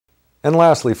And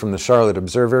lastly, from the Charlotte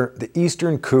Observer, the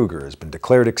eastern cougar has been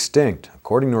declared extinct,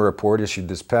 according to a report issued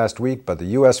this past week by the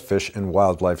U.S. Fish and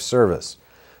Wildlife Service.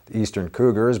 The eastern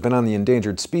cougar has been on the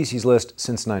endangered species list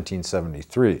since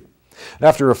 1973.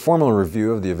 After a formal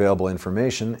review of the available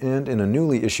information and in a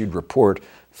newly issued report,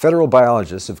 federal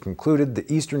biologists have concluded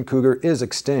the eastern cougar is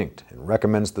extinct and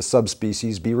recommends the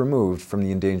subspecies be removed from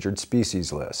the endangered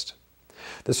species list.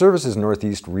 The service's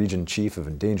Northeast Region Chief of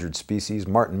Endangered Species,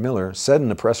 Martin Miller, said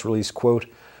in a press release, quote,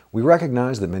 "We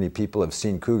recognize that many people have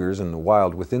seen cougars in the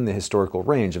wild within the historical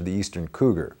range of the eastern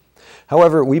cougar.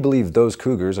 However, we believe those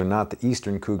cougars are not the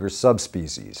eastern cougar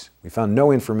subspecies. We found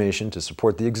no information to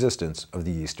support the existence of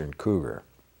the eastern cougar."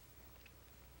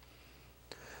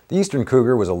 The eastern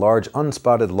cougar was a large,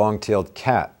 unspotted, long-tailed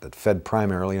cat that fed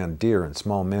primarily on deer and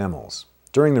small mammals.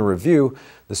 During the review,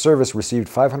 the service received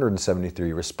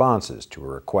 573 responses to a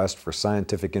request for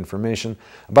scientific information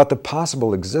about the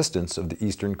possible existence of the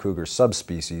eastern cougar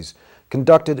subspecies,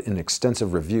 conducted an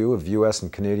extensive review of U.S.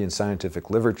 and Canadian scientific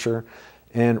literature,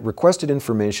 and requested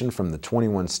information from the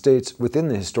 21 states within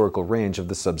the historical range of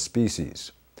the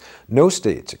subspecies. No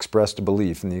states expressed a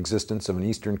belief in the existence of an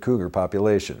eastern cougar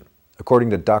population.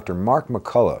 According to Dr. Mark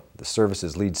McCullough, the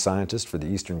service's lead scientist for the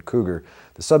eastern cougar,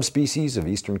 the subspecies of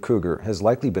eastern cougar has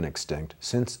likely been extinct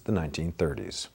since the 1930s.